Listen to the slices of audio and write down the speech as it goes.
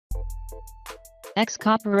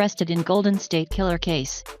Ex-cop arrested in Golden State Killer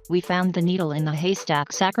case. We found the needle in the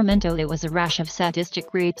haystack. Sacramento. It was a rash of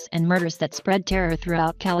sadistic rapes and murders that spread terror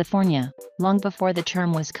throughout California, long before the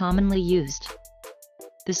term was commonly used.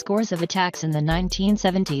 The scores of attacks in the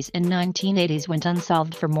 1970s and 1980s went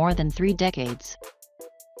unsolved for more than 3 decades.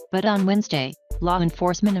 But on Wednesday, law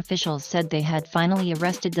enforcement officials said they had finally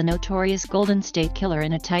arrested the notorious Golden State Killer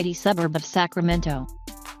in a tidy suburb of Sacramento.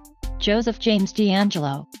 Joseph James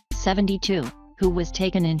DeAngelo, 72, who was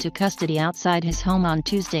taken into custody outside his home on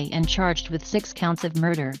Tuesday and charged with 6 counts of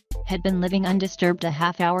murder, had been living undisturbed a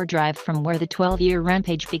half-hour drive from where the 12-year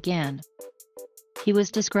rampage began. He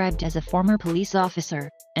was described as a former police officer,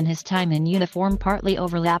 and his time in uniform partly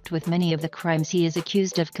overlapped with many of the crimes he is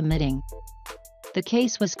accused of committing. The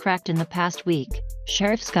case was cracked in the past week,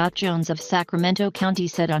 Sheriff Scott Jones of Sacramento County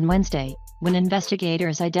said on Wednesday, when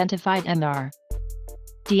investigators identified Mr.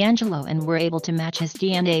 DeAngelo and were able to match his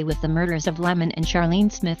DNA with the murders of Lyman and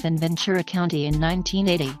Charlene Smith in Ventura County in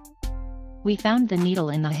 1980. "We found the needle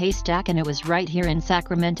in the haystack and it was right here in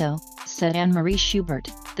Sacramento," said Anne Marie Schubert,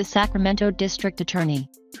 the Sacramento district attorney,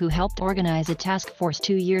 who helped organize a task force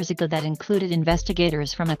 2 years ago that included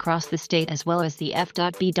investigators from across the state as well as the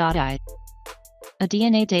FBI. A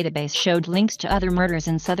DNA database showed links to other murders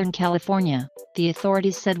in Southern California, the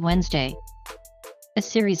authorities said Wednesday. A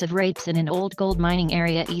series of rapes in an old gold mining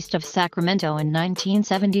area east of Sacramento in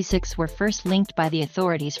 1976 were first linked by the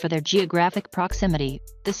authorities for their geographic proximity.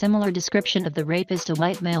 The similar description of the rapist, a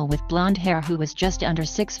white male with blonde hair who was just under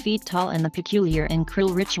 6 feet tall, and the peculiar and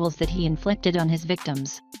cruel rituals that he inflicted on his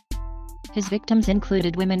victims. His victims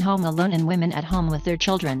included women home alone and women at home with their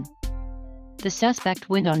children. The suspect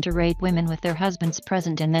went on to rape women with their husbands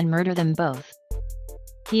present and then murder them both.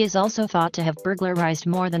 He is also thought to have burglarized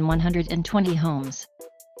more than 120 homes.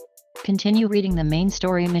 Continue reading the main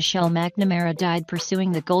story. Michelle McNamara died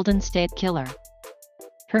pursuing the Golden State Killer.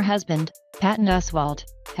 Her husband, Patton Oswald,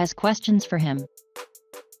 has questions for him.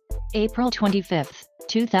 April 25,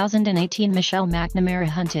 2018. Michelle McNamara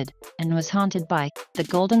hunted, and was haunted by, the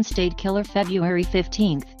Golden State Killer. February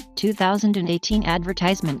 15, 2018.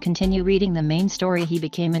 Advertisement. Continue reading the main story. He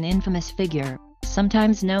became an infamous figure,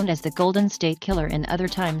 sometimes known as the Golden State Killer and other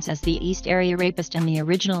times as the East Area Rapist and the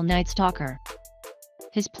original Night Stalker.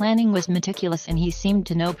 His planning was meticulous and he seemed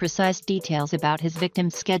to know precise details about his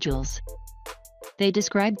victims' schedules. They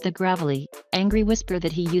described the gravelly, angry whisper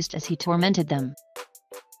that he used as he tormented them.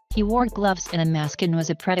 He wore gloves and a mask and was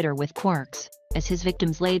a predator with quirks. As his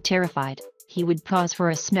victims lay terrified, he would pause for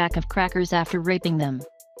a snack of crackers after raping them.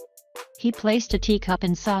 He placed a teacup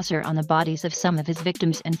and saucer on the bodies of some of his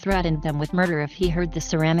victims and threatened them with murder if he heard the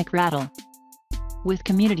ceramic rattle. With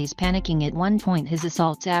communities panicking at one point, his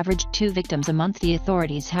assaults averaged 2 victims a month. The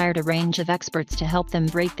authorities hired a range of experts to help them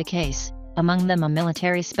break the case, among them a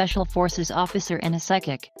military special forces officer and a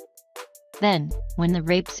psychic. Then, when the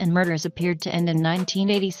rapes and murders appeared to end in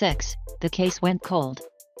 1986, the case went cold.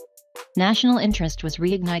 National interest was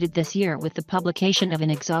reignited this year with the publication of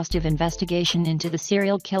an exhaustive investigation into the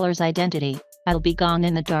serial killer's identity, I'll Be Gone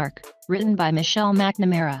in the Dark, written by Michelle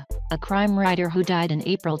McNamara, a crime writer who died in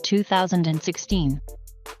April 2016.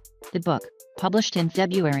 The book, published in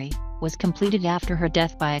February, was completed after her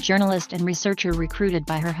death by a journalist and researcher recruited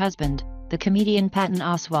by her husband, the comedian Patton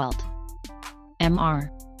Oswalt. Mr.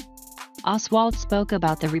 Oswald spoke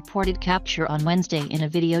about the reported capture on Wednesday in a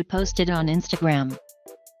video posted on Instagram.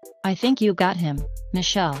 "I think you got him,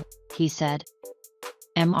 Michelle," he said.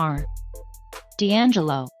 Mr.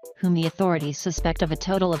 DeAngelo, whom the authorities suspect of a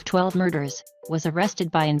total of 12 murders, was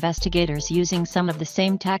arrested by investigators using some of the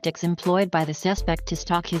same tactics employed by the suspect to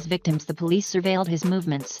stalk his victims. The police surveilled his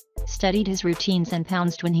movements, studied his routines and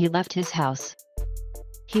pounced when he left his house.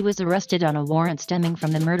 He was arrested on a warrant stemming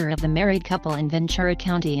from the murder of the married couple in Ventura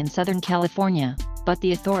County in Southern California, but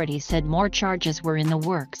the authorities said more charges were in the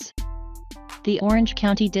works. The Orange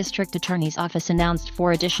County District Attorney's Office announced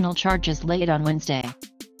 4 additional charges late on Wednesday.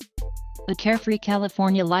 The carefree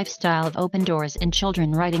California lifestyle of open doors and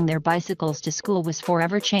children riding their bicycles to school was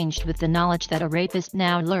forever changed with the knowledge that a rapist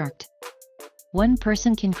now lurked. "One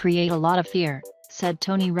person can create a lot of fear," said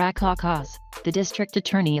Tony Rakakaz, the district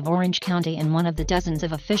attorney of Orange County and one of the dozens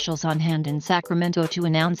of officials on hand in Sacramento to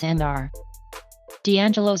announce Mr.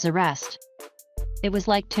 DeAngelo's arrest. "It was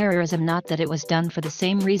like terrorism, not that it was done for the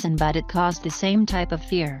same reason, but it caused the same type of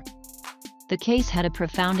fear." The case had a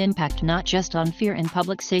profound impact not just on fear and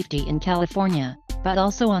public safety in California, but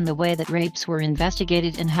also on the way that rapes were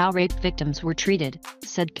investigated and how rape victims were treated,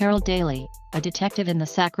 said Carol Daly, a detective in the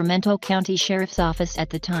Sacramento County Sheriff's Office at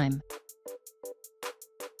the time.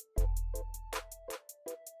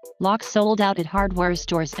 Locks sold out at hardware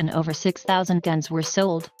stores and over 6,000 guns were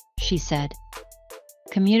sold, she said.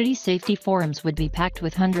 Community safety forums would be packed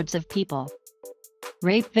with hundreds of people.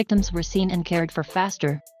 Rape victims were seen and cared for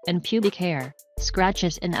faster, and pubic hair,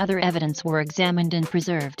 scratches and other evidence were examined and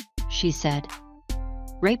preserved, she said.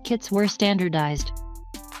 Rape kits were standardized.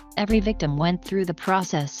 Every victim went through the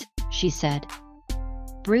process, she said.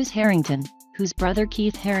 Bruce Harrington, whose brother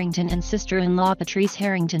Keith Harrington and sister-in-law Patrice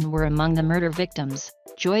Harrington were among the murder victims,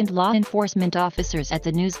 joined law enforcement officers at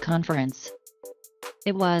the news conference.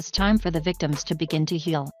 It was time for the victims to begin to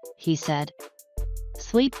heal, he said.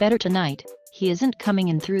 Sleep better tonight, he isn't coming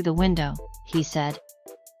in through the window, he said.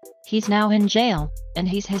 He's now in jail, and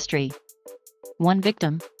he's history. One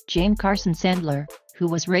victim, Jane Carson Sandler, who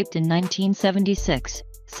was raped in 1976,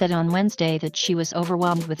 said on Wednesday that she was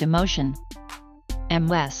overwhelmed with emotion.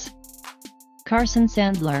 Ms. Carson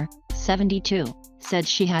Sandler, 72, said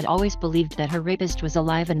she had always believed that her rapist was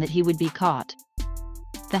alive and that he would be caught.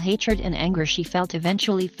 The hatred and anger she felt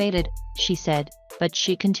eventually faded, she said, but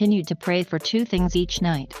she continued to pray for two things each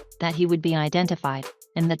night, that he would be identified,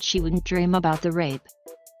 and that she wouldn't dream about the rape.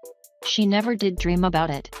 She never did dream about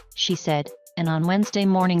it, she said, and on Wednesday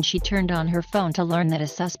morning she turned on her phone to learn that a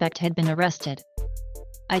suspect had been arrested.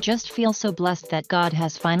 I just feel so blessed that God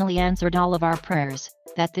has finally answered all of our prayers,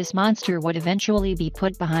 that this monster would eventually be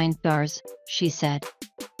put behind bars, she said.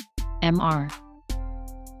 Mr.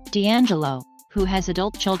 DeAngelo, who has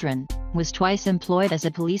adult children, was twice employed as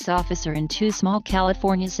a police officer in two small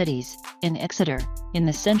California cities, in Exeter, in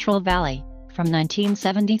the Central Valley, from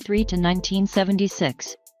 1973 to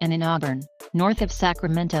 1976, and in Auburn, north of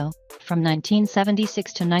Sacramento, from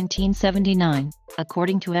 1976 to 1979,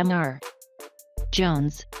 according to Mr.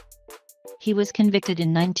 Jones. He was convicted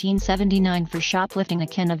in 1979 for shoplifting a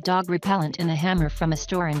can of dog repellent and a hammer from a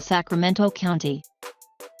store in Sacramento County.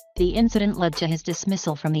 The incident led to his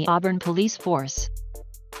dismissal from the Auburn police force.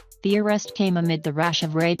 The arrest came amid the rash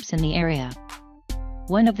of rapes in the area.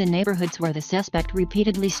 One of the neighborhoods where the suspect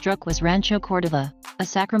repeatedly struck was Rancho Cordova, a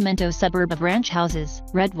Sacramento suburb of ranch houses,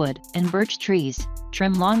 redwood and birch trees,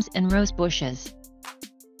 trim lawns and rose bushes.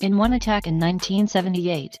 In one attack in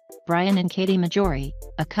 1978, Brian and Katie Majori,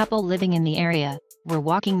 a couple living in the area, were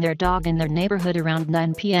walking their dog in their neighborhood around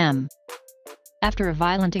 9 p.m. After a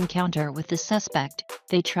violent encounter with the suspect,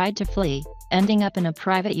 they tried to flee, ending up in a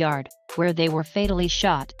private yard, where they were fatally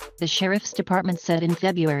shot, the sheriff's department said in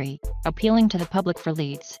February, appealing to the public for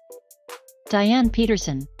leads. Diane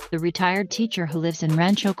Peterson, the retired teacher who lives in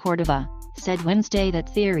Rancho Cordova, said Wednesday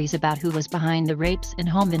that theories about who was behind the rapes and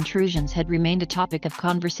home intrusions had remained a topic of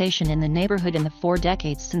conversation in the neighborhood in the 4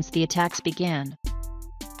 decades since the attacks began.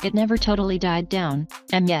 It never totally died down,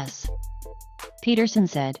 Ms. Peterson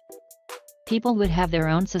said. People would have their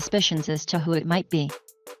own suspicions as to who it might be.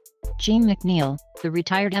 Jean McNeil, the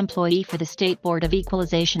retired employee for the State Board of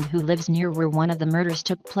Equalization who lives near where one of the murders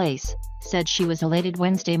took place, said she was elated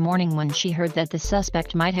Wednesday morning when she heard that the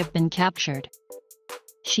suspect might have been captured.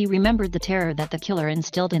 She remembered the terror that the killer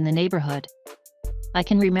instilled in the neighborhood. I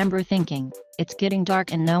can remember thinking, it's getting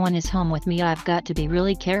dark and no one is home with me, I've got to be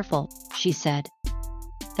really careful, she said.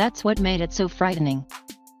 That's what made it so frightening.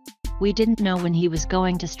 We didn't know when he was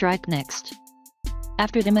going to strike next.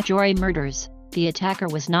 After the Majori murders, the attacker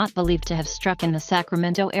was not believed to have struck in the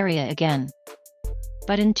Sacramento area again.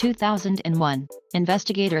 But in 2001,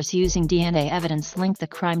 investigators using DNA evidence linked the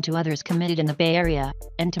crime to others committed in the Bay Area,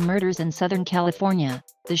 and to murders in Southern California,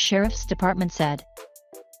 the sheriff's department said.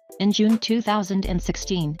 In June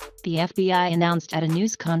 2016, the FBI announced at a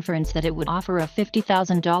news conference that it would offer a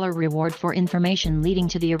 $50,000 reward for information leading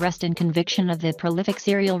to the arrest and conviction of the prolific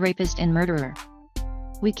serial rapist and murderer.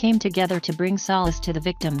 We came together to bring solace to the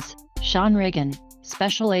victims, Sean Reagan,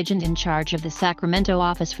 special agent in charge of the Sacramento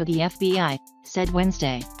office for the FBI, said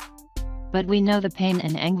Wednesday. But we know the pain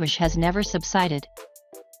and anguish has never subsided,